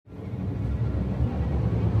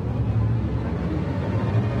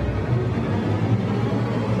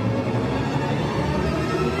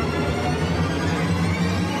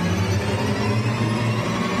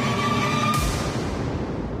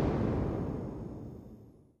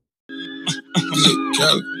We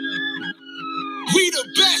the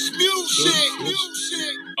best music.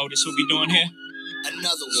 Oh, this what we doing here?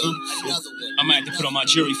 Another one. I might have to put on my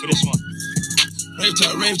jury for this one. Rave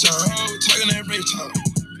talk, oh, talking that rave talk.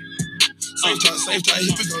 Safe talk,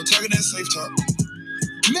 here we go, talking that safe talk.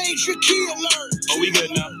 Major key alert. Oh, we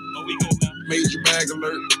good now. Major bag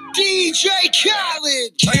alert. DJ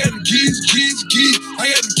Khaled. I got the keys.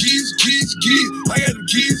 I got the keys. I got the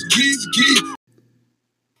keys.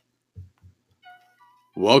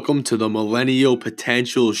 Welcome to the Millennial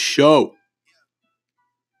Potential Show.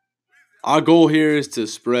 Our goal here is to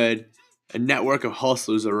spread a network of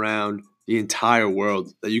hustlers around the entire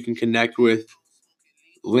world that you can connect with,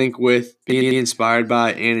 link with, be inspired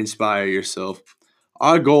by, and inspire yourself.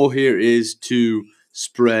 Our goal here is to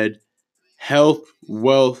spread health,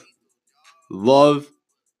 wealth, love,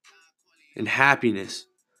 and happiness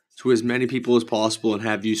to as many people as possible and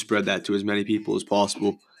have you spread that to as many people as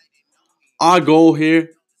possible. Our goal here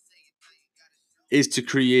is to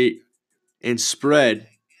create and spread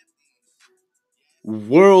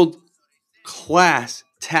world-class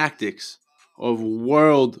tactics of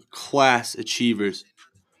world-class achievers.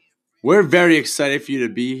 We're very excited for you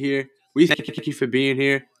to be here. We thank you for being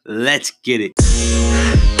here. Let's get it.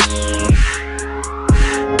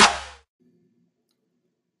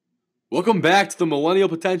 Welcome back to the Millennial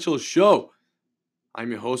Potential Show. I'm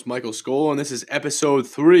your host, Michael Scola, and this is episode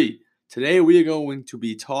 3. Today, we are going to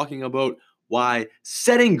be talking about why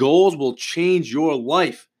setting goals will change your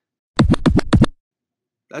life.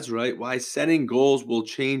 That's right, why setting goals will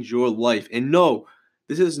change your life. And no,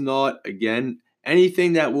 this is not, again,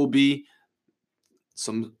 anything that will be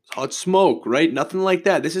some hot smoke, right? Nothing like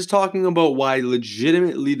that. This is talking about why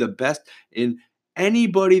legitimately the best in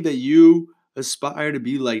anybody that you aspire to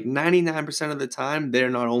be like 99% of the time, they're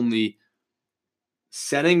not only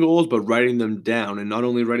setting goals, but writing them down. And not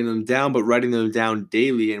only writing them down, but writing them down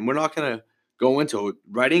daily. And we're not going to go into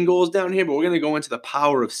writing goals down here, but we're going to go into the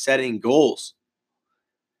power of setting goals.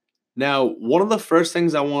 Now, one of the first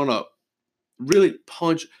things I want to really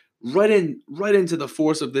punch right into the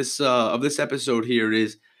force of this episode here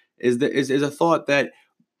is a thought that,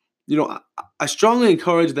 you know, I strongly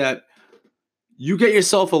encourage that you get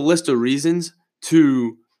yourself a list of reasons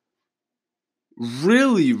to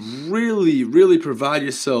really provide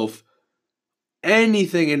yourself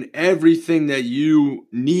anything and everything that you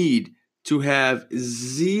need to have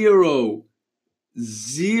zero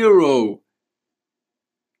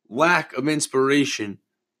lack of inspiration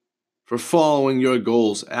for following your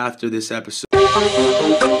goals after this episode.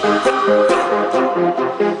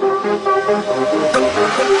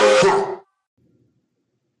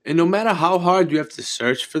 And no matter how hard you have to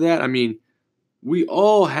search for that, I mean, we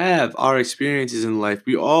all have our experiences in life.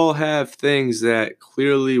 We all have things that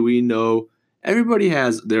clearly we know. Everybody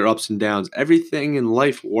has their ups and downs. Everything in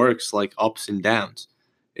life works like ups and downs.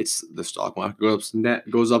 It's the stock market goes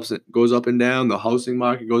up and down. The housing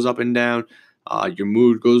market goes up and down. Your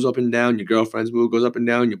mood goes up and down. Your girlfriend's mood goes up and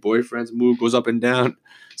down. Your boyfriend's mood goes up and down.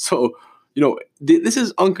 So, you know, this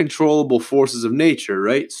is uncontrollable forces of nature,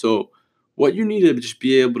 right? So what you need to just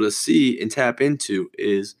be able to see and tap into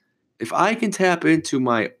is, if I can tap into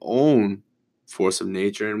my own force of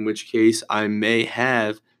nature, in which case I may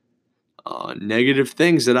have negative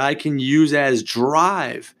things that I can use as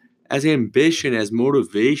drive, as ambition, as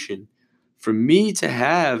motivation, for me to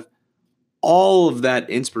have all of that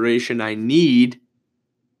inspiration I need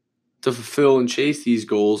to fulfill and chase these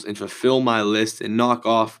goals and fulfill my list and knock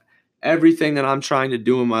off everything that I'm trying to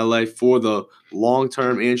do in my life for the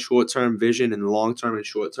long-term and short-term vision and long-term and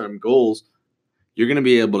short-term goals. You're going to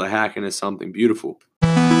be able to hack into something beautiful.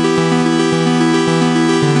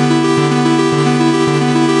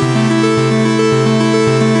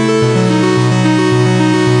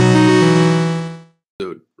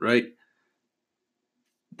 Right?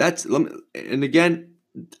 And again,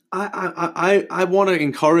 I want to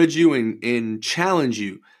encourage you and challenge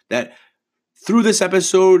you that through this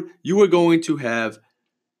episode, you are going to have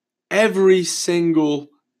every single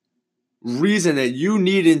reason that you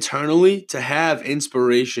need internally to have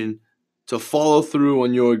inspiration to follow through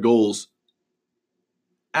on your goals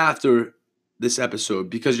after this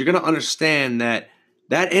episode, because you're going to understand that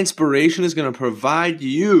inspiration is going to provide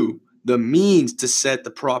you the means to set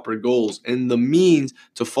the proper goals and the means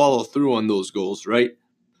to follow through on those goals, right?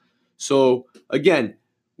 So again,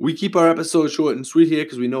 we keep our episodes short and sweet here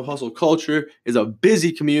because we know hustle culture is a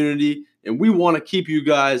busy community and we want to keep you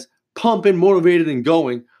guys pumping, motivated, and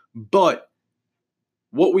going. But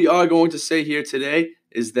what we are going to say here today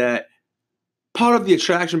is that part of the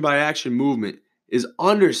attraction by action movement is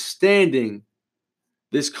understanding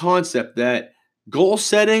this concept that goal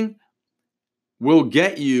setting will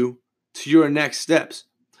get you to your next steps.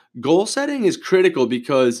 Goal setting is critical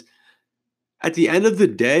because at the end of the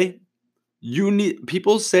day,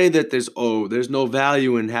 people say that there's no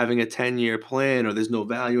value in having a 10-year plan, or there's no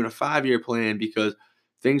value in a 5-year plan because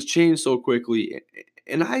things change so quickly.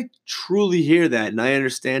 And I truly hear that, and I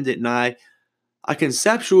understand it, and I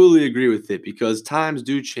conceptually agree with it, because times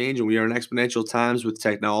do change, and we are in exponential times with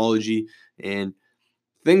technology, and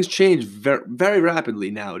things change very, very rapidly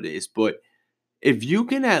nowadays. But if you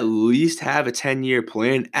can at least have a 10-year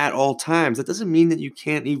plan at all times, that doesn't mean that you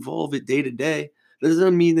can't evolve it day to day. That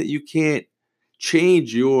doesn't mean that you can't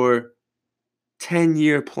change your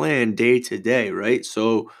 10-year plan day to day, right?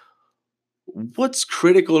 So what's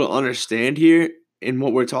critical to understand here in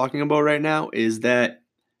what we're talking about right now is that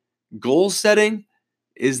goal setting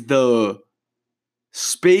is the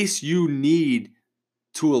space you need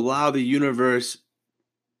to allow the universe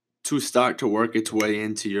to start to work its way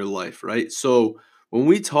into your life, right? So when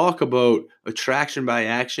we talk about attraction by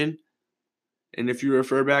action, and if you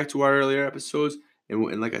refer back to our earlier episodes,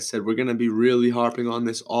 and like I said, we're going to be really harping on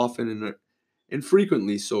this often and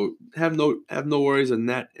frequently, so have no worries in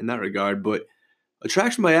that regard. But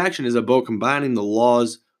attraction by action is about combining the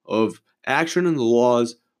laws of action and the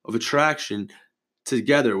laws of attraction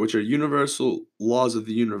together, which are universal laws of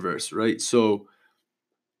the universe, right? So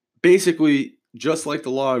basically, just like the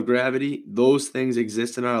law of gravity, those things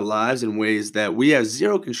exist in our lives in ways that we have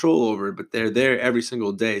zero control over, but they're there every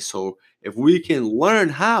single day. So if we can learn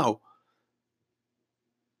how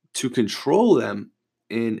to control them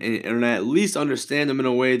and at least understand them in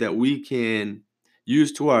a way that we can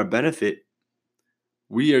use to our benefit,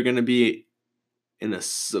 we are going to be in a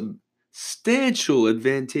substantial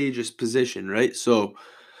advantageous position, right? So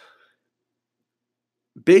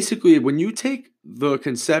basically, when you take the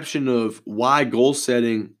conception of why goal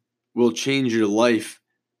setting will change your life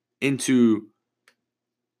into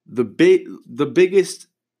the biggest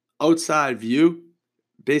outside view,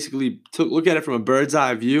 basically to look at it from a bird's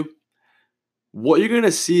eye view, what you're going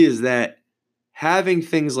to see is that having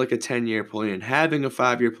things like a 10-year plan, having a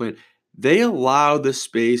 5-year plan, they allow the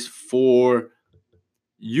space for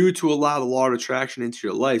you to allow the law of attraction into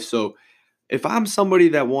your life. So if I'm somebody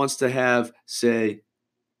that wants to have, say,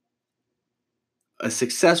 a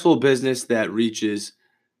successful business that reaches,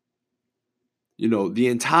 the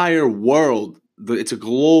entire world, it's a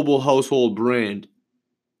global household brand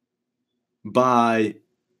by,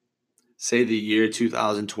 say, the year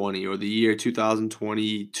 2020 or the year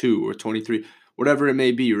 2022 or 23, whatever it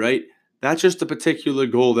may be, right? That's just a particular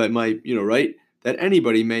goal that might, right, that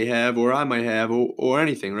anybody may have, or I might have, or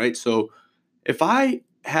anything, right? So if I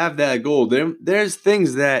have that goal, there's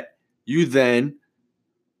things that you then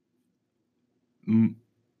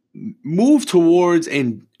move towards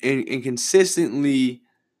and consistently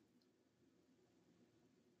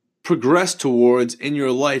progress towards in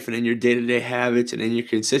your life and in your day-to-day habits and in your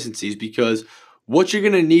consistencies, because what you're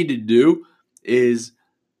going to need to do is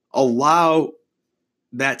allow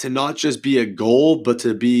that to not just be a goal, but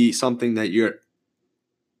to be something that you're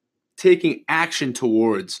taking action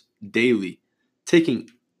towards daily,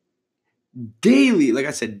 like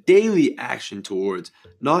I said, daily action towards,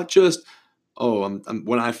 not just, I'm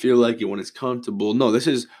when I feel like it, when it's comfortable. No, this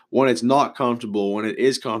is when it's not comfortable, when it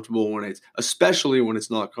is comfortable, especially when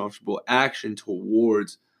it's not comfortable, action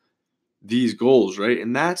towards these goals, right?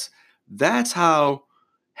 And that's how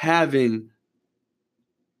having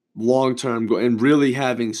long-term goal and really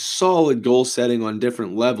having solid goal setting on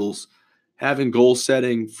different levels, having goal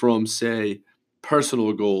setting from, say,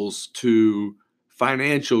 personal goals to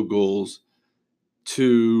financial goals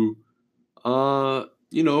to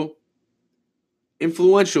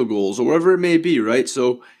influential goals, or whatever it may be, right?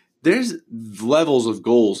 So there's levels of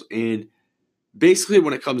goals, and basically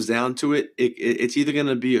when it comes down to it, it's either going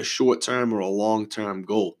to be a short-term or a long-term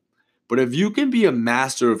goal. But if you can be a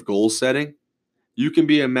master of goal setting, you can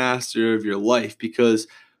be a master of your life, because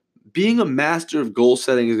being a master of goal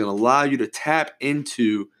setting is going to allow you to tap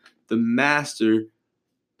into the mastery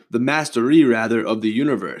of the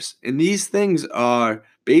universe. And these things are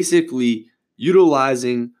basically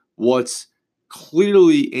utilizing what's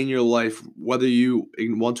clearly in your life, whether you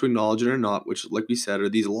want to acknowledge it or not, which, like we said, are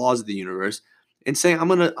these laws of the universe, and saying, I'm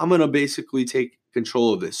gonna basically take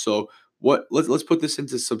control of this. So let's put this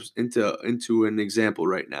into an example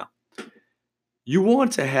right now. You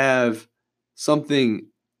want to have something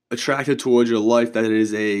attracted towards your life that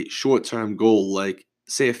is a short-term goal, like,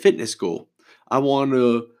 say, a fitness goal. I want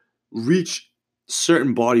to reach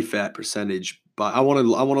certain body fat percentage, but I want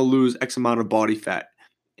to lose X amount of body fat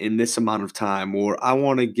in this amount of time, or I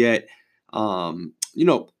want to get, I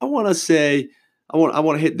want to say, I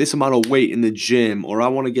want to hit this amount of weight in the gym, or I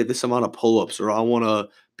want to get this amount of pull-ups, or I want to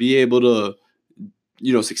be able to,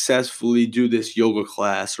 successfully do this yoga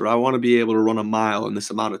class, or I want to be able to run a mile in this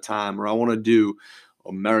amount of time, or I want to do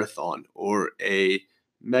a marathon or a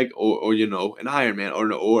or an Ironman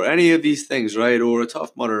or any of these things, right? Or a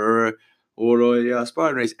Tough Mudder or a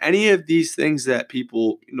Spartan race. Any of these things that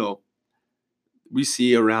people, we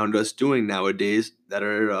see around us doing nowadays that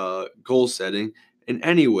are goal setting in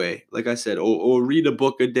any way, like I said, or read a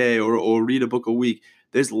book a day or read a book a week.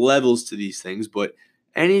 There's levels to these things, but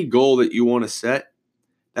any goal that you want to set,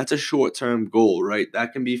 that's a short-term goal, right?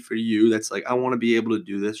 That can be for you. That's like, I want to be able to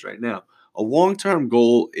do this right now. A long-term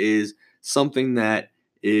goal is something that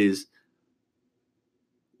is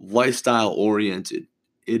lifestyle oriented.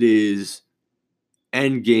 It is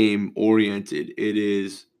end game oriented. It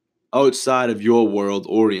is outside of your world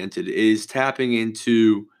oriented. It is tapping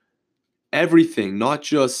into everything, not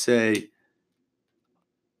just say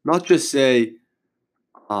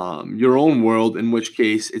your own world, in which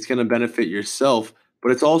case it's going to benefit yourself,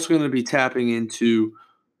 but it's also going to be tapping into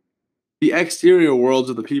the exterior worlds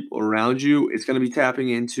of the people around you. It's going to be tapping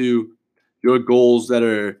into your goals that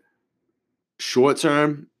are short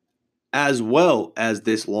term as well as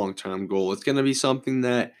this long term goal. It's going to be something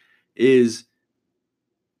that is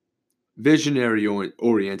visionary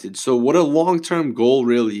oriented. So, what a long term goal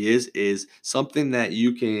really is something that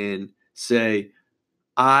you can say,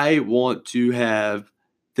 I want to have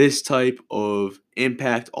this type of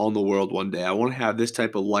impact on the world one day. I want to have this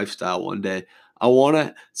type of lifestyle one day. I want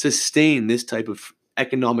to sustain this type of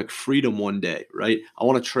economic freedom one day, right? I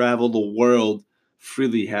want to travel the world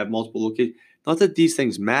freely, have multiple locations. Not that these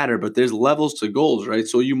things matter, but there's levels to goals, right?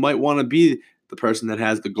 So you might want to be the person that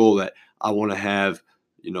has the goal that I want to have,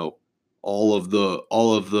 all of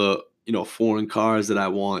the foreign cars that I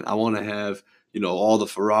want. I want to have all the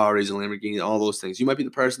Ferraris and Lamborghinis, all those things. You might be the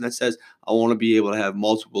person that says, I want to be able to have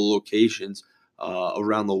multiple locations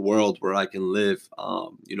around the world where I can live.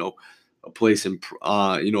 A place in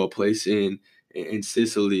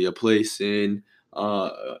Sicily, a place in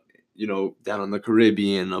down in the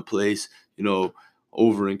Caribbean, a place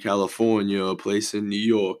over in California, a place in New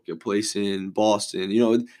York, a place in Boston.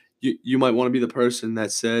 You might want to be the person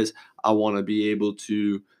that says, I want to be able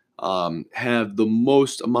to have the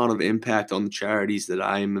most amount of impact on the charities that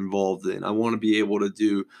I am involved in. I want to be able to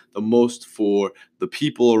do the most for the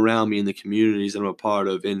people around me in the communities that I'm a part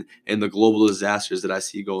of, and the global disasters that I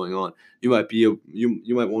see going on. You might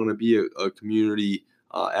want to be a community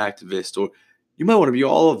activist, or you might want to be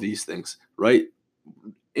all of these things, right?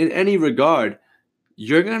 In any regard,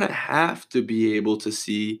 you're gonna have to be able to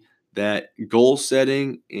see that goal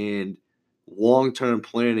setting and long-term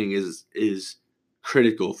planning is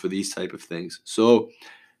critical for these type of things. So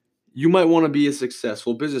you might want to be a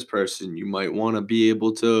successful business person. You might want to be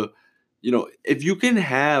able to, if you can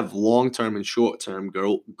have long-term and short-term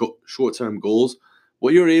short-term goals,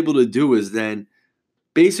 what you're able to do is then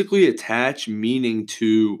basically attach meaning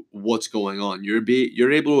to what's going on.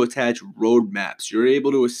 You're able to attach roadmaps. You're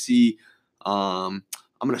able to see, I'm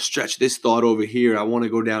going to stretch this thought over here. I want to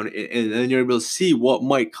go down, and then you're able to see what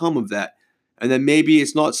might come of that. And then maybe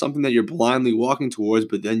it's not something that you're blindly walking towards,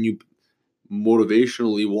 but then you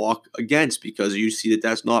motivationally walk against because you see that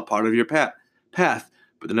that's not part of your path.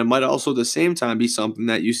 But then it might also at the same time be something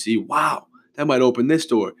that you see, wow, that might open this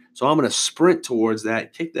door. So I'm going to sprint towards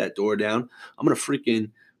that, kick that door down. I'm going to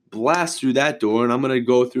freaking blast through that door, and I'm going to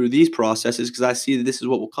go through these processes because I see that this is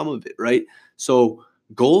what will come of it, right? So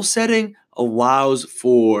goal setting allows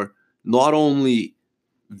for not only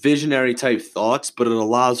visionary type thoughts, but it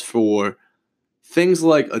allows for things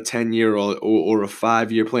like a 10-year or a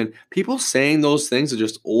 5-year plan. People saying those things are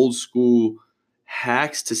just old school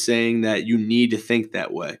hacks to saying that you need to think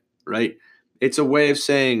that way, right? It's a way of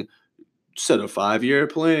saying, set a 5-year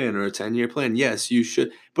plan or a 10-year plan. Yes, you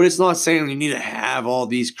should. But it's not saying you need to have all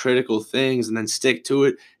these critical things and then stick to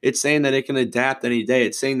it. It's saying that it can adapt any day.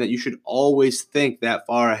 It's saying that you should always think that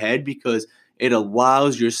far ahead because it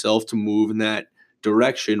allows yourself to move in that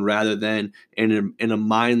direction rather than in a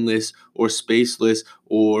mindless or spaceless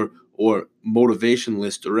or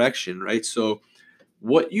motivationless direction, right? So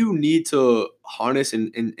what you need to harness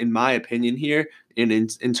in my opinion here, and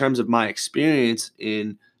in terms of my experience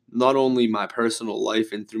in not only my personal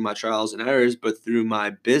life and through my trials and errors, but through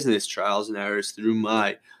my business trials and errors, through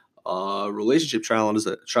my relationship trial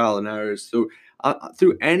and errors,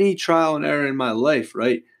 through any trial and error in my life,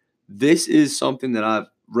 right? This is something that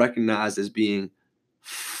I've recognized as being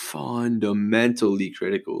fundamentally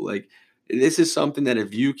critical. Like, this is something that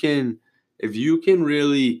if you can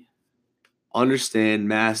really understand,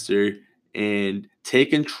 master, and take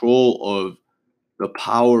control of the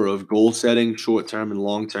power of goal setting, short term and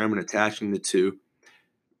long term, and attaching the two.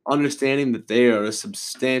 Understanding that they are a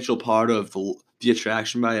substantial part of the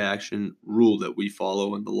attraction by action rule that we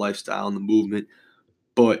follow in the lifestyle and the movement,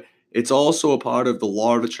 but it's also a part of the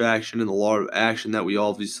law of attraction and the law of action that we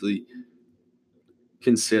obviously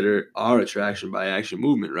consider our attraction by action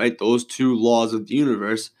movement, right? Those two laws of the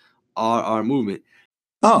universe are our movement.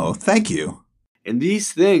 Oh, thank you. And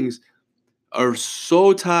these things are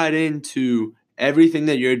so tied into everything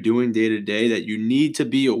that you're doing day to day that you need to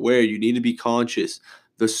be aware, you need to be conscious.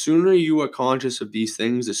 The sooner you are conscious of these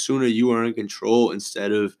things, the sooner you are in control.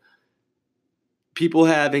 Instead of, people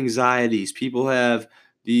have anxieties, people have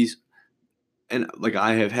these, and like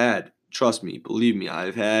I have had, trust me, believe me,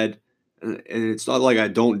 I've had, and it's not like I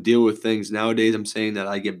don't deal with things nowadays. I'm saying that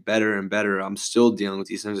I get better and better. I'm still dealing with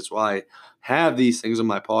these things. That's why I have these things on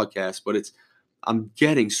my podcast, but I'm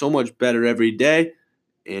getting so much better every day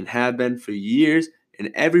and have been for years.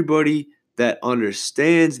 And everybody that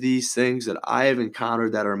understands these things that I have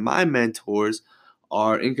encountered that are my mentors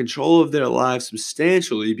are in control of their lives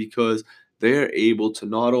substantially, because they're able to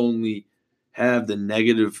not only have the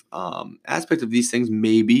negative aspect of these things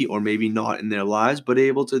maybe or maybe not in their lives, but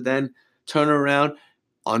able to then turn around,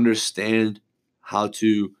 understand how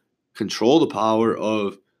to control the power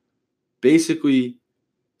of basically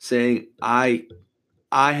saying, I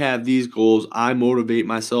have these goals, I motivate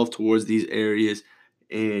myself towards these areas,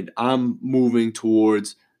 and I'm moving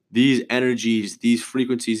towards these energies, these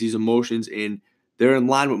frequencies, these emotions, and they're in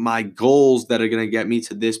line with my goals that are going to get me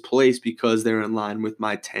to this place because they're in line with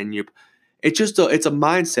my 10-year. It's just it's a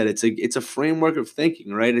mindset. It's a framework of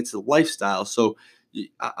thinking, right? It's a lifestyle. So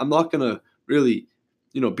I'm not going to really,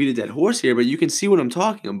 beat a dead horse here, but you can see what I'm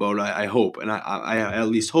talking about. I hope, and I at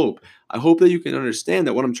least hope. I hope that you can understand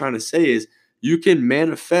that what I'm trying to say is you can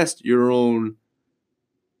manifest your own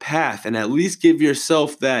path, and at least give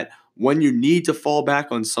yourself that when you need to fall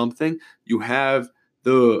back on something, you have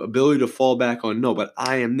the ability to fall back on, no, but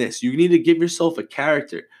I am this. You need to give yourself a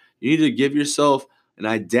character. You need to give yourself an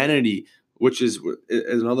identity, which is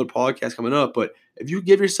another podcast coming up. But if you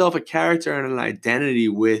give yourself a character and an identity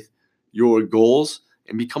with your goals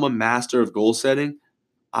and become a master of goal setting,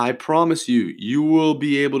 I promise you, you will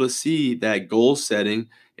be able to see that goal setting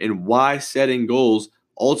and why setting goals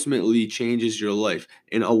ultimately changes your life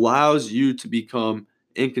and allows you to become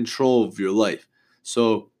in control of your life.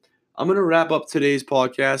 So I'm going to wrap up today's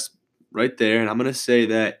podcast right there. And I'm going to say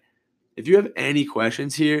that if you have any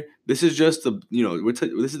questions here, this is just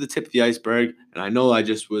this is the tip of the iceberg. And I know I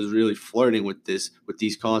just was really flirting with these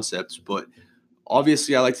concepts, but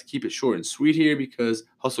obviously I like to keep it short and sweet here because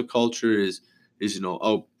hustle culture is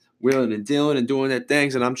wheeling and dealing and doing their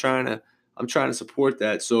things, and I'm trying to support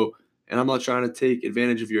that. So, and I'm not trying to take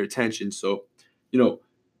advantage of your attention. So, the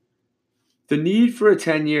need for a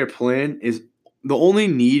 10-year plan is the only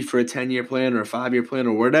need for a 10-year plan or a 5-year plan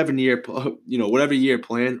or whatever year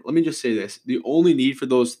plan. Let me just say this: the only need for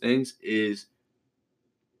those things is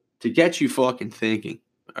to get you fucking thinking.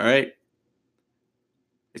 All right.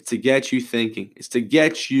 It's to get you thinking. It's to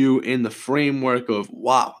get you in the framework of,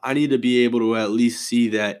 wow, I need to be able to at least see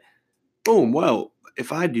that, boom, well,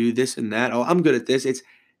 if I do this and that, oh, I'm good at this. It's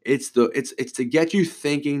to get you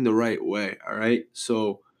thinking the right way, all right?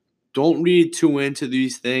 So don't read too into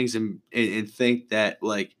these things and think that,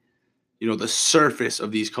 the surface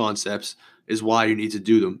of these concepts is why you need to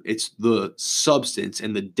do them. It's the substance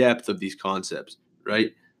and the depth of these concepts,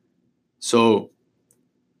 right? So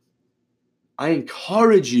I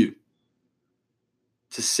encourage you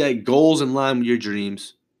to set goals in line with your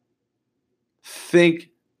dreams.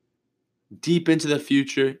 Think deep into the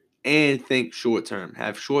future and think short term.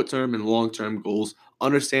 Have short term and long term goals.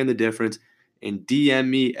 Understand the difference, and DM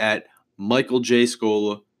me at Michael J.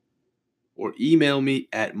 Scola or email me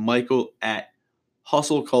at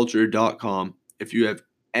michael@hustleculture.com if you have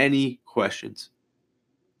any questions.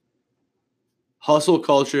 Hustle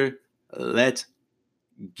culture, let's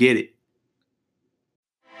get it.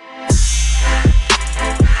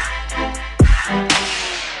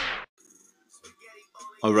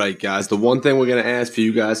 All right, guys, the one thing we're going to ask for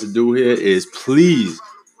you guys to do here is, please,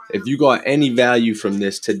 if you got any value from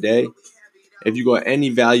this today, if you got any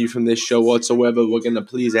value from this show whatsoever, we're going to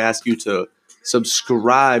please ask you to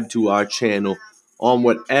subscribe to our channel on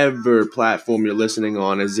whatever platform you're listening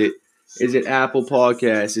on. Is it Apple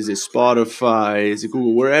Podcasts? Is it Spotify? Is it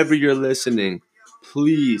Google? Wherever you're listening,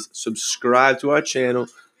 please subscribe to our channel,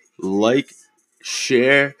 like,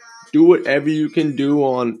 share, do whatever you can do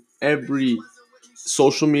on every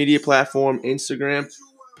social media platform, Instagram.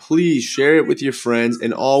 Please share it with your friends,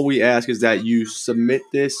 and all we ask is that you submit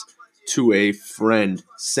this to a friend.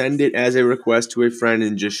 Send it as a request to a friend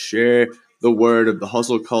and just share the word of the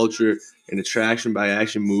hustle culture and attraction by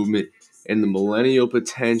action movement and the millennial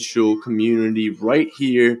potential community right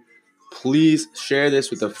here. Please share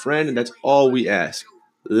this with a friend, and that's all we ask.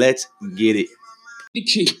 Let's get it. The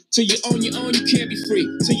key. Till you own your own, you can't be free.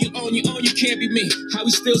 Till you own your own, you can't be me. How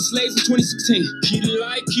we still slaves in 2016. Keep it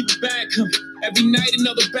light, keep it bag coming. Every night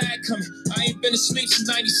another bag coming. I ain't been asleep since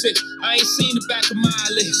 96. I ain't seen the back of my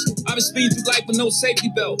eyelids. I've been speeding through life with no safety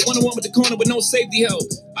belt. One-on-one with the corner with no safety help.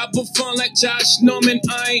 I put fun like Josh Norman.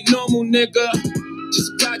 I ain't normal, nigga. Just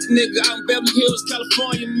a project nigga out in Beverly Hills,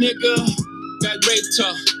 California, nigga. That rape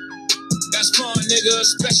talk. That's fun, nigga.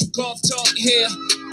 Special golf talk here.